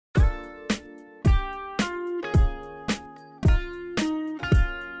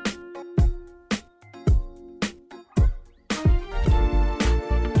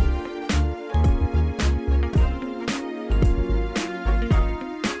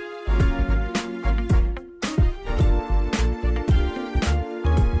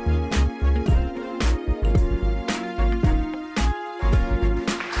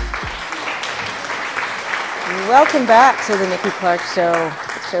Welcome back to the Nikki Clarke Show.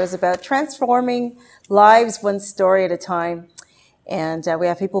 The show is about transforming lives one story at a time. And we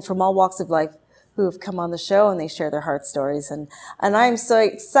have people from all walks of life who have come on the show and they share their heart stories. And I'm so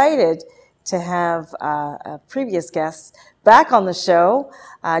excited to have previous guests back on the show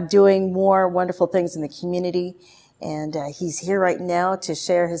doing more wonderful things in the community. And he's here right now to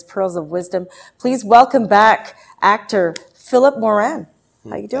share his pearls of wisdom. Please welcome back actor Phillip Moran.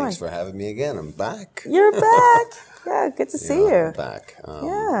 How you doing? Thanks for having me again. I'm back. You're back. Yeah, good to see you. I'm back.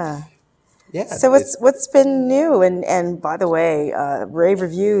 Yeah. So what's been new? And by the way, rave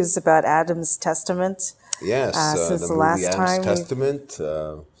reviews about Adam's Testament. Yes, since the movie last Adam's time. Testament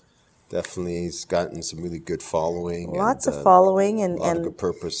definitely has gotten some really good following. Lots of following and a lot of good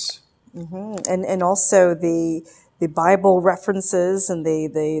purpose. And also the Bible references and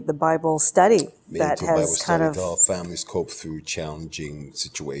the Bible study that has Bible study kind of to help families cope through challenging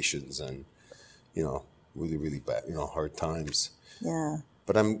situations and really bad hard times. Yeah.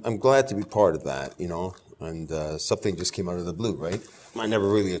 But I'm glad to be part of that, and something just came out of the blue, right? I never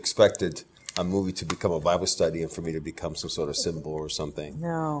really expected a movie to become a Bible study and for me to become some sort of symbol or something.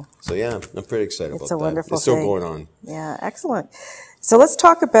 No. So yeah, I'm pretty excited about that. It's a wonderful It's still thing. going on. Yeah, excellent. So let's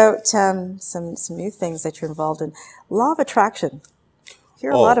talk about some new things that you're involved in. Law of attraction.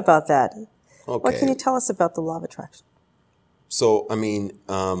 Hear a lot about that. Okay. What can you tell us about the law of attraction? So I mean,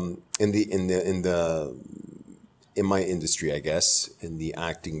 in my industry, I guess, in the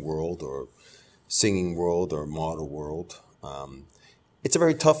acting world or singing world or model world, it's a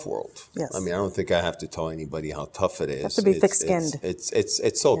very tough world. Yes. I mean, I don't think I have to tell anybody how tough it is. You have to be thick-skinned.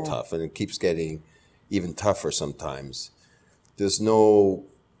 It's so tough, and it keeps getting even tougher sometimes. There's no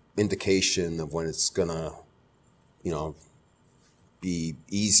indication of when it's gonna, be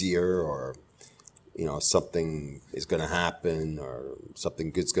easier or, something is gonna happen or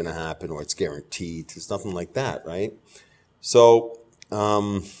something good's gonna happen or it's guaranteed. There's nothing like that, right? So,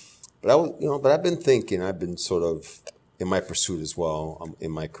 but I've been thinking. I've been sort of in my pursuit as well,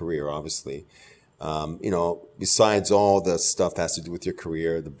 in my career, obviously. Besides all the stuff that has to do with your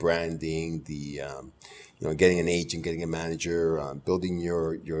career, the branding, the getting an agent, getting a manager, building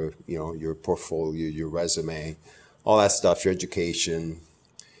your portfolio, your resume, all that stuff, your education,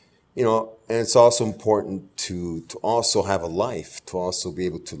 and it's also important to also have a life, to also be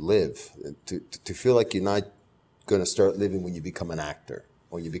able to live, to feel like you're not going to start living when you become an actor,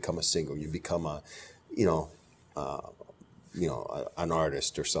 or you become a singer, or you become an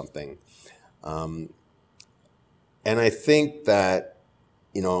artist or something. And I think that,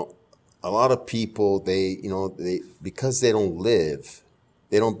 a lot of people, they because they don't live,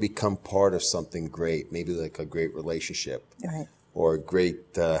 they don't become part of something great, maybe like a great relationship. Right. Or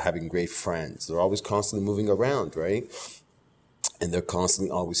having great friends. They're always constantly moving around, right? And they're constantly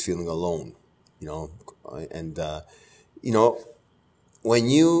always feeling alone, And, when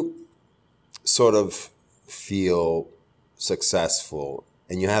you sort of feel successful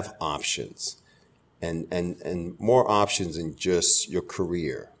and you have options and more options than just your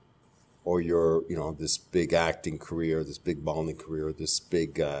career or your, this big acting career, this big modeling career, this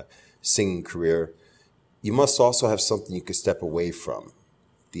big singing career, you must also have something you could step away from,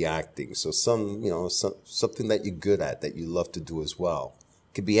 the acting. So something that you're good at, that you love to do as well.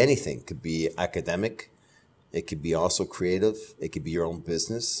 It could be anything. It could be academic. It could be also creative. It could be your own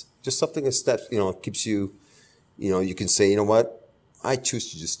business. Just something that steps, keeps you, you can say, you know what, I choose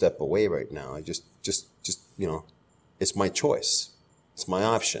to just step away right now. I just, it's my choice. It's my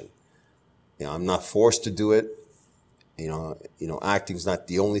option. I'm not forced to do it. Acting's not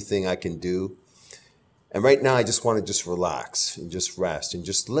the only thing I can do. And right now, I just want to just relax and just rest and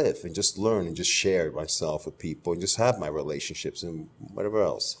just live and just learn and just share myself with people and just have my relationships and whatever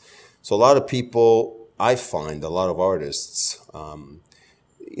else. So a lot of people, I find, a lot of artists,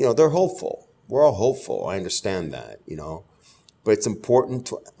 they're hopeful. We're all hopeful. I understand that, But it's important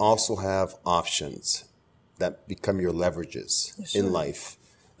to also have options that become your leverages in life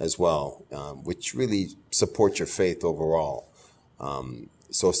as well, which really support your faith overall.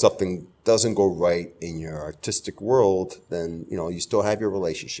 So if something doesn't go right in your artistic world, then, you still have your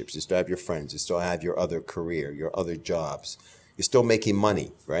relationships, you still have your friends, you still have your other career, your other jobs. You're still making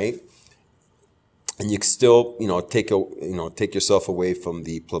money, right? And you can still, take yourself away from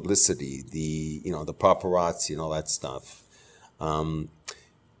the publicity, the paparazzi and all that stuff. The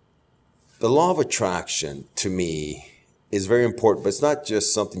law of attraction, to me, is very important, but it's not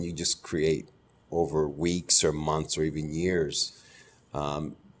just something you just create over weeks or months or even years.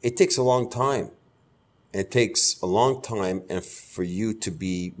 It takes a long time. It takes a long time and for you to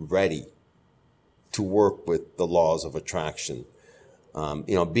be ready to work with the laws of attraction.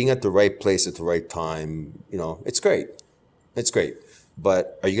 Being at the right place at the right time, it's great. It's great.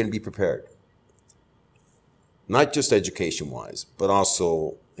 But are you going to be prepared? Not just education-wise, but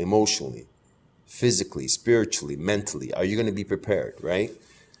also emotionally, physically, spiritually, mentally. Are you going to be prepared, right?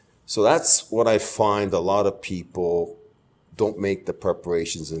 So that's what I find a lot of people don't make the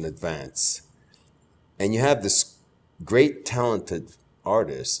preparations in advance. And you have this great talented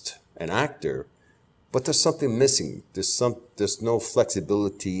artist, an actor, but there's something missing. There's no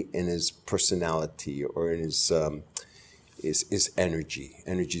flexibility in his personality or in his energy.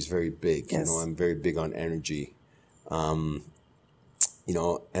 Energy is very big. Yes. I'm very big on energy. And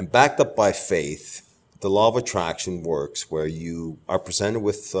backed up by faith, the law of attraction works where you are presented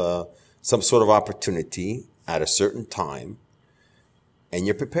with some sort of opportunity at a certain time, and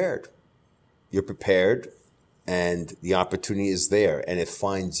you're prepared. You're prepared, and the opportunity is there, and it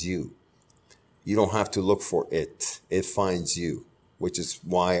finds you. You don't have to look for it. It finds you, which is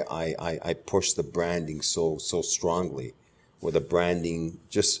why I push the branding so strongly, where the branding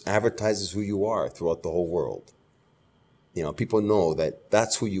just advertises who you are throughout the whole world. People know that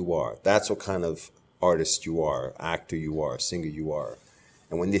that's who you are. That's what kind of artist you are, actor you are, singer you are.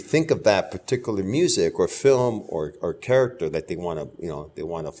 And when they think of that particular music or film or character that they want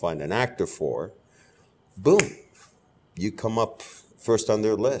to find an actor for, boom, you come up first on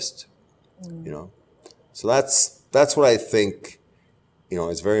their list. So that's what I think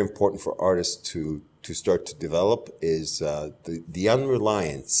is very important for artists to start to develop is the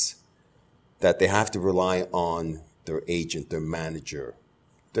unreliance that they have to rely on their agent, their manager.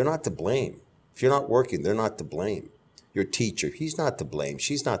 They're not to blame. If you're not working, they're not to blame. Your teacher, he's not to blame.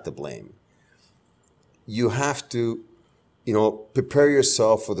 She's not to blame. You have to, prepare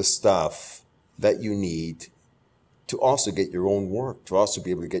yourself for the stuff that you need to also get your own work, to also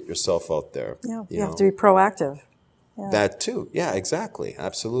be able to get yourself out there. Yeah, you have to be proactive. Yeah. That too. Yeah, exactly.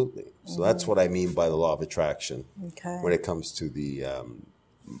 Absolutely. So that's what I mean by the law of attraction when it comes to the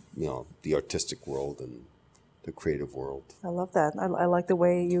artistic world and the creative world. I love that. I like the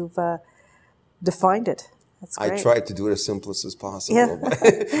way you've defined it. That's great. I try to do it as simplest as possible. Yeah. But,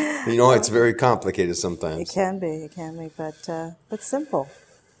 it's very complicated sometimes. It can be, but simple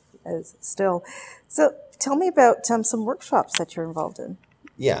still. So tell me about some workshops that you're involved in.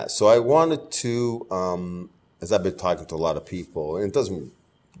 Yeah, so I wanted to, as I've been talking to a lot of people, and it doesn't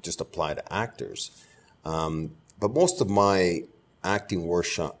just apply to actors, but most of my acting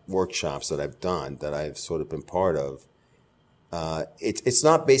workshops that I've done, that I've sort of been part of, it's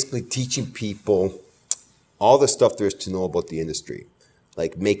not basically teaching people all the stuff there is to know about the industry,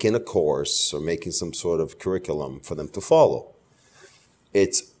 like making a course or making some sort of curriculum for them to follow.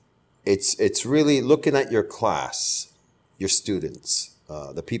 It's really looking at your class, your students,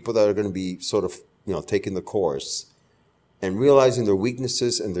 the people that are going to be sort of taking the course, and realizing their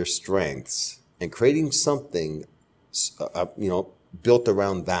weaknesses and their strengths, and creating something built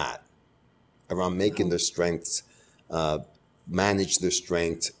around that, around making their strengths, manage their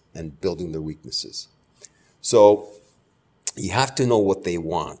strengths, and building their weaknesses. So you have to know what they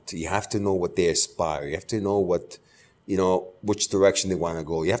want. You have to know what they aspire. You have to know which direction they want to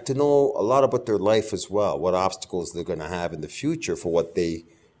go. You have to know a lot about their life as well, what obstacles they're going to have in the future for what they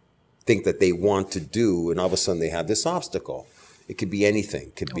think that they want to do, and all of a sudden they have this obstacle. It could be anything.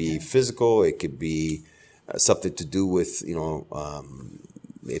 It could be physical. It could be something to do with,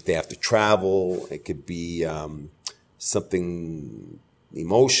 if they have to travel. It could be something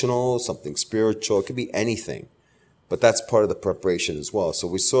emotional, something spiritual. It could be anything. But that's part of the preparation as well. So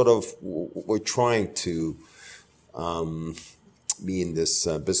we're trying to, me and this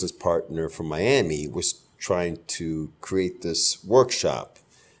business partner from Miami was trying to create this workshop.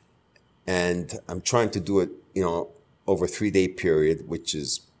 And I'm trying to do it, over a 3-day period, which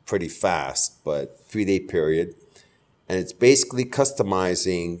is pretty fast, but 3-day period. And it's basically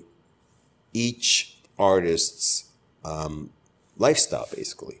customizing each artist's lifestyle,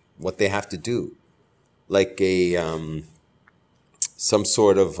 basically, what they have to do. Like some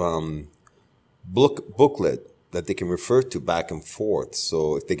sort of booklet that they can refer to back and forth.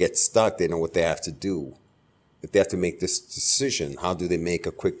 So if they get stuck, they know what they have to do. If they have to make this decision, how do they make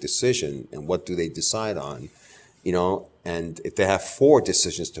a quick decision, and what do they decide on? And if they have 4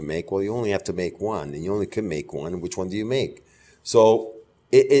 decisions to make, well, you only have to make one, and you only can make one. And which one do you make? So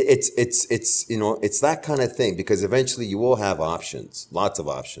it's that kind of thing, because eventually you will have options, lots of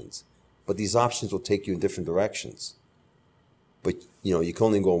options, but these options will take you in different directions. But you can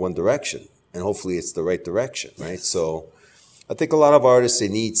only go in one direction, and hopefully it's the right direction, right? So I think a lot of artists, they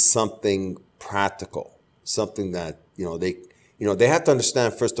need something practical, something that they have to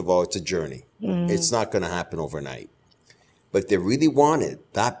understand. First of all, it's a journey. Mm-hmm. It's not going to happen overnight. But if they really want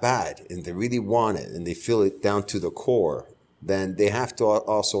it that bad, and they really want it, and they feel it down to the core, then they have to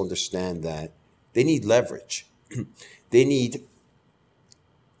also understand that they need leverage. They need,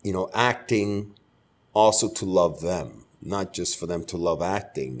 acting also to love them, not just for them to love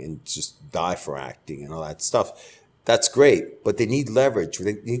acting and just die for acting and all that stuff. That's great, but they need leverage.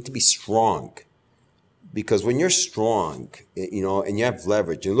 They need to be strong. Because when you're strong, and you have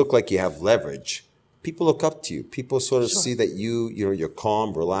leverage, you look like you have leverage, people look up to you. People sort of see that you're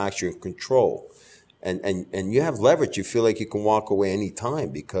calm, relaxed, you're in control. And you have leverage. You feel like you can walk away anytime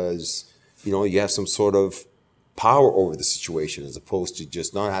because, you have some sort of power over the situation as opposed to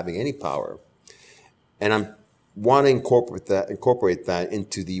just not having any power. And I want to incorporate that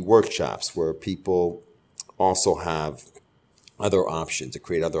into the workshops where people also have other options, to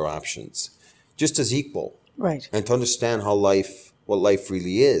create other options. Just as equal. Right. And to understand what life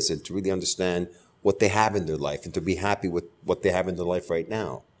really is, and to really understand what they have in their life, and to be happy with what they have in their life right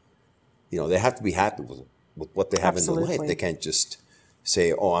now. They have to be happy with what they have in their life. They can't just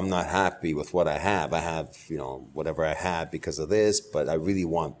say, oh, I'm not happy with what I have. I have, whatever I have because of this, but I really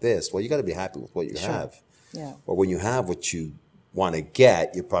want this. Well, you got to be happy with what you have. Yeah. Or when you have what you want to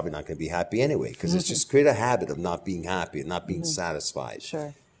get, you're probably not going to be happy anyway, because it's just create a habit of not being happy and not being satisfied.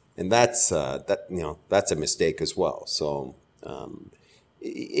 Sure. And that's a mistake as well. So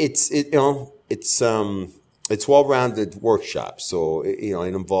it's well-rounded workshop. So it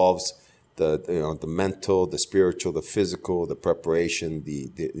involves the mental, the spiritual, the physical, the preparation,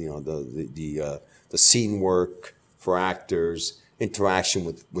 the scene work for actors, interaction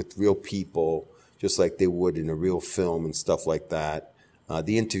with real people, just like they would in a real film and stuff like that.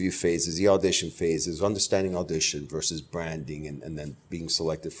 The interview phases, the audition phases, understanding audition versus branding, and then being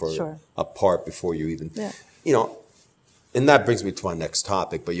selected for a part before you even, and that brings me to my next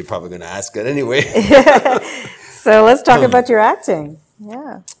topic, but you're probably going to ask it anyway. So let's talk about your acting.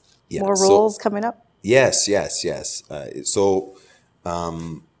 Yeah. More roles coming up? Yes.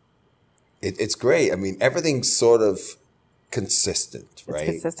 It's great. I mean, everything's sort of consistent, right?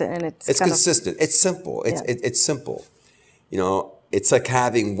 It's consistent, and it's consistent. It's simple. It's simple. It's like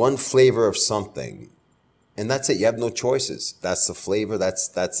having one flavor of something, and that's it. You have no choices. That's the flavor.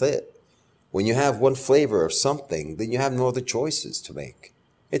 That's it. When you have one flavor of something, then you have no other choices to make.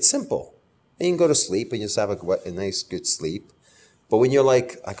 It's simple. And you can go to sleep and just have a nice, good sleep. But when you're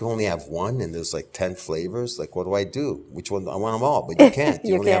like, I can only have one, and there's like 10 flavors, like, what do I do? Which one? I want them all, but you can't.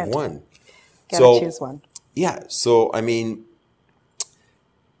 You only have one. Gotta choose one. Yeah. So, I mean,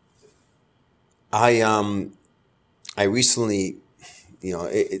 I recently,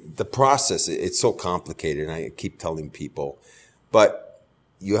 the process, it's so complicated, and I keep telling people, but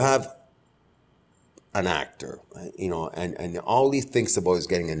you have an actor, and all he thinks about is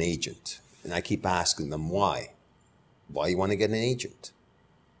getting an agent. And I keep asking them, why? Why you want to get an agent?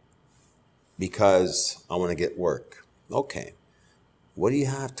 Because I want to get work. Okay. What do you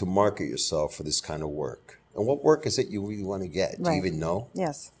have to market yourself for this kind of work? And what work is it you really want to get? Right. Do you even know?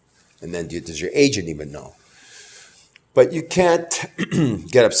 Yes. And then does your agent even know? But you can't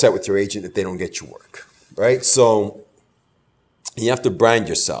get upset with your agent if they don't get you work, right? So you have to brand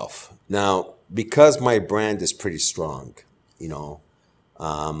yourself. Now, because my brand is pretty strong,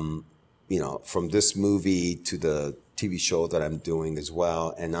 from this movie to the TV show that I'm doing as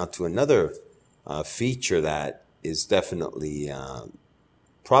well, and now to another feature that is definitely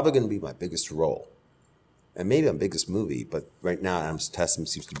probably going to be my biggest role. And maybe my biggest movie, but right now Adam's Testament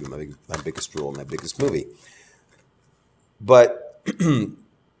seems to be my biggest role, my biggest movie. But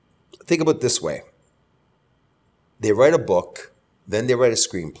think about it this way. They write a book, then they write a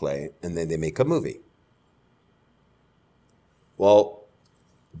screenplay, and then they make a movie. Well,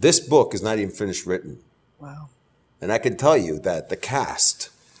 this book is not even finished written. Wow. And I can tell you that the cast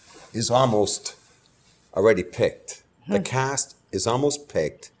is almost already picked. The cast is almost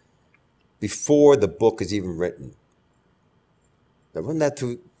picked before the book is even written. Now run that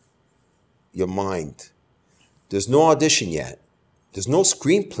through your mind. There's no audition yet. There's no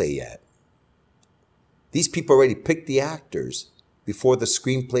screenplay yet. These people already picked the actors before the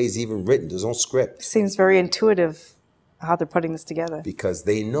screenplay is even written. There's no script. Seems very intuitive how they're putting this together. Because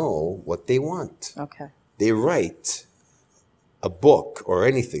they know what they want. Okay. They write a book or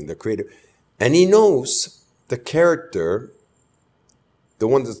anything, the creator, and he knows the character, the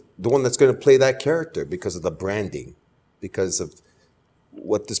one that's going to play that character because of the branding, because of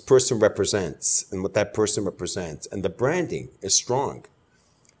what this person represents and what that person represents. And the branding is strong.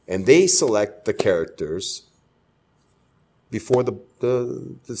 And they select the characters before the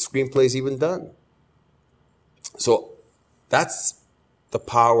screenplay is even done. So that's the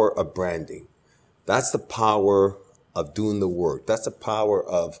power of branding. That's the power of doing the work. That's the power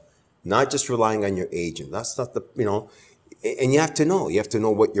of not just relying on your agent. That's not the, and you have to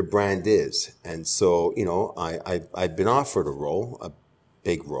know what your brand is. And so, I've been offered a role, a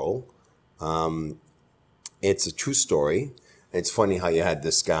big role. It's a true story. It's funny how you had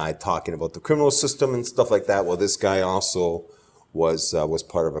this guy talking about the criminal system and stuff like that. Well, this guy also was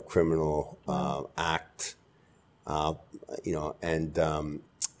part of a criminal act, and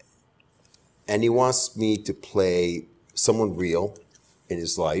he wants me to play someone real in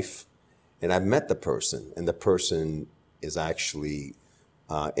his life. And I've met the person, and the person is actually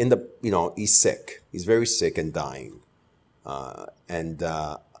he's sick. He's very sick and dying. And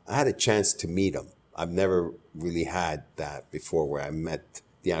I had a chance to meet him. I've never really had that before, where I met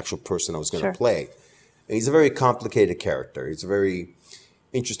the actual person I was going to play. And he's a very complicated character. He's a very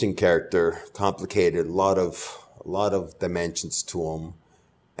interesting character, complicated, a lot of dimensions to him.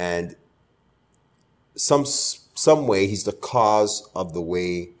 And some way he's the cause of the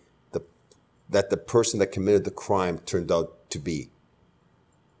way that the person that committed the crime turned out to be.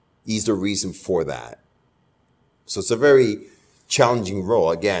 He's the reason for that. So it's a very challenging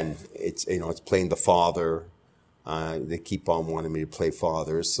role. Again, it's playing the father. They keep on wanting me to play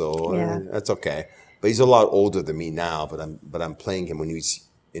father, so that's okay. But he's a lot older than me now. But I'm playing him when he was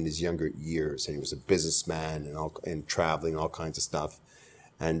in his younger years, and he was a businessman and traveling, all kinds of stuff.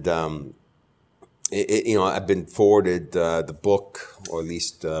 And I've been forwarded the book, or at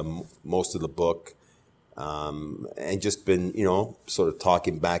least most of the book, and just been sort of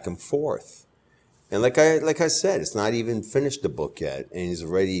talking back and forth. And like I said, it's not even finished the book yet, and he's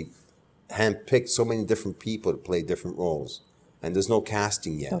already handpicked so many different people to play different roles, and there's no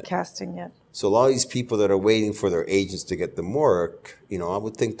casting yet. No casting yet. So a lot of these people that are waiting for their agents to get them work, I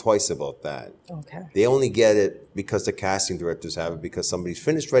would think twice about that. Okay. They only get it because the casting directors have it, because somebody's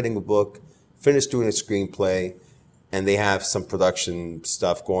finished writing a book, finished doing a screenplay, and they have some production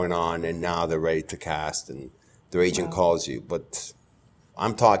stuff going on, and now they're ready to cast, and their agent calls you. But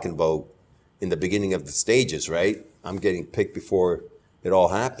I'm talking about in the beginning of the stages, right? I'm getting picked before it all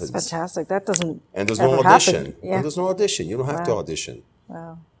happens. That's fantastic. That doesn't And there's no audition. Yeah. And there's no audition. You don't have to audition.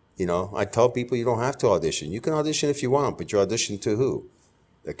 Wow. I tell people you don't have to audition. You can audition if you want, but you audition to who?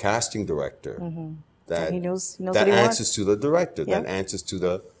 The casting director. Mm-hmm. That he knows that what he answers wants. to the director. That answers to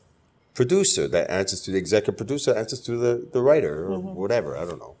the producer. That answers to the executive producer. Answers to the writer or whatever. I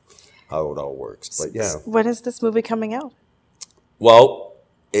don't know how it all works, but yeah. When is this movie coming out? Well,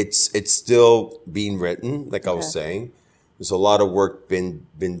 it's still being written, like I was saying. There's a lot of work been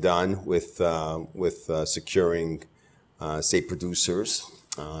done with securing, say, producers,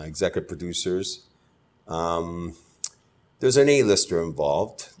 executive producers. There's an A-lister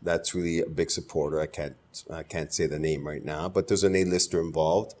involved. That's really a big supporter. I can't say the name right now, but there's an A-lister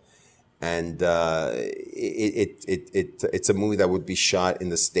involved, and it's a movie that would be shot in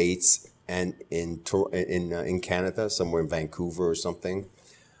the States and in Canada, somewhere in Vancouver or something.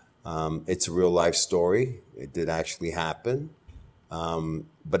 It's a real life story. It did actually happen.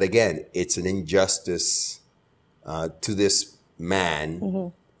 But again, it's an injustice to this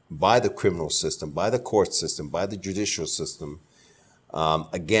man by the criminal system, by the court system, by the judicial system.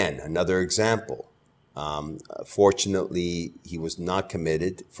 Again, another example. Fortunately, he was not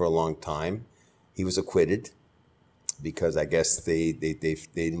committed for a long time. He was acquitted because I guess they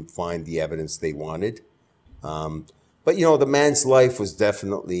didn't find the evidence they wanted. But, the man's life was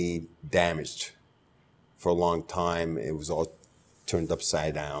definitely damaged for a long time. It was all turned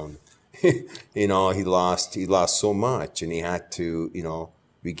upside down. He lost so much, and he had to,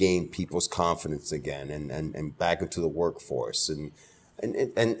 regain people's confidence again and back into the workforce. And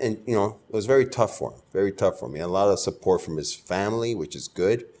it was very tough for him, very tough for him. He had a lot of support from his family, which is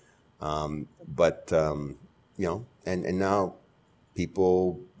good. But and now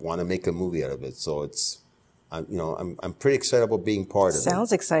people want to make a movie out of it. So it's, I'm pretty excited about being part of it.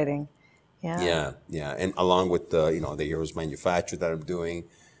 Sounds exciting. Yeah. Yeah. And along with the Heroes Manufactured that I'm doing,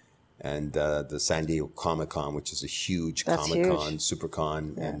 and the San Diego Comic-Con, which is a huge Comic-Con,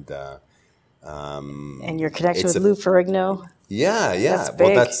 SuperCon, and your connection with Lou Ferrigno. Yeah. That's big.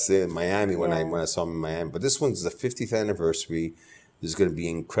 Well, that's in Miami when I saw him in Miami. But this one's the 50th anniversary. There's going to be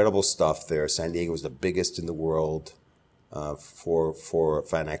incredible stuff there. San Diego is the biggest in the world for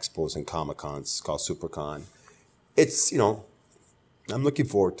fan expos and Comic-Cons. It's called SuperCon. It's, I'm looking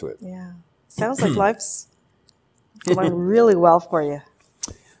forward to it. Yeah. Sounds like life's going really well for you.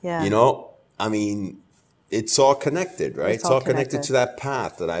 Yeah. I mean, it's all connected, right? It's all connected to that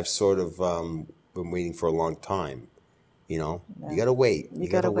path that I've sort of been waiting for a long time. You got to wait. You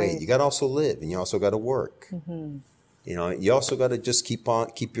got to wait. You got to also live, and you also got to work. You know, you also got to just keep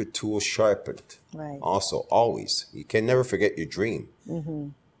your tools sharpened. Right. Also, always. You can never forget your dream. Mm-hmm.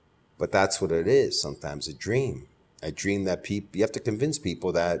 But that's what it is. Sometimes a dream that you have to convince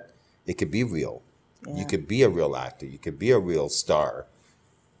people that it could be real. Yeah. You could be a real actor. You could be a real star.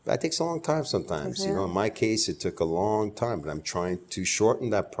 That takes a long time sometimes. Mm-hmm. You know, in my case, it took a long time, but I'm trying to shorten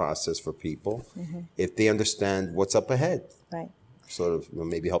that process for people if they understand what's up ahead. Right. Sort of, you know,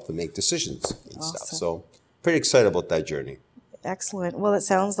 maybe help them make decisions and stuff. So pretty excited about that journey. Excellent. Well, it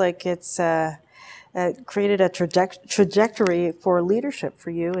sounds like it's created a trajectory for leadership for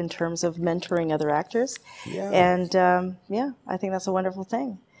you in terms of mentoring other actors. Yeah. And I think that's a wonderful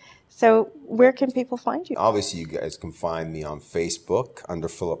thing. So where can people find you? Obviously, you guys can find me on Facebook under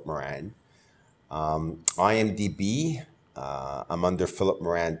Phillip Moran. IMDb, I'm under Phillip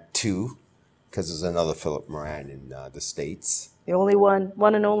Moran 2, because there's another Phillip Moran in the States. The only one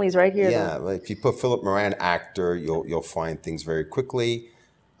and only is right here. Yeah, if you put Phillip Moran actor, you'll find things very quickly.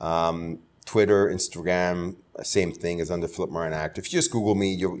 Twitter, Instagram, same thing as under Phillip Moran actor. If you just Google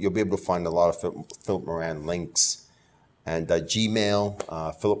me, you'll be able to find a lot of Phillip Moran links. And Gmail,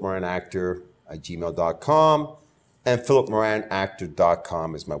 phillipmoranactor at gmail.com, and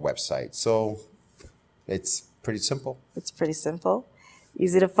phillipmoranactor.com is my website. So it's pretty simple. It's pretty simple,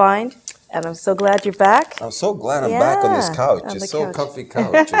 easy to find, and I'm so glad you're back. I'm so glad I'm back on this couch. It's so comfy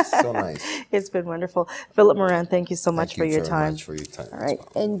couch. It's so nice. It's been wonderful. Phillip Moran, thank you so much for your time. Thank you very much for your time. All right,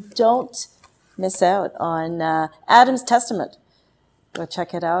 and don't miss out on Adam's Testament. Go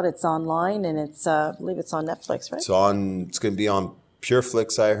check it out. It's online, and it's I believe it's on Netflix, right? It's going to be on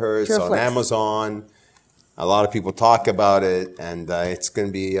PureFlix, I heard. It's on Amazon. A lot of people talk about it, and it's going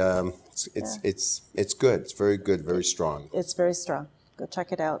to be it's good. It's very good, very strong. It's very strong. Go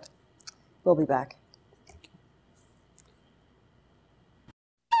check it out. We'll be back.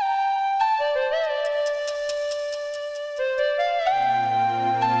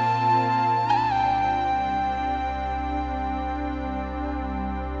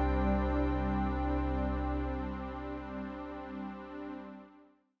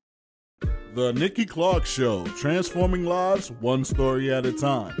 The Nikki Clarke Show, transforming lives one story at a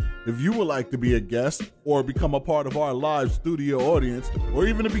time. If you would like to be a guest or become a part of our live studio audience, or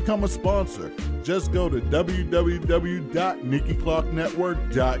even to become a sponsor, just go to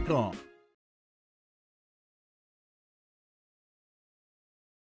www.NikkiClarkeNetwork.com.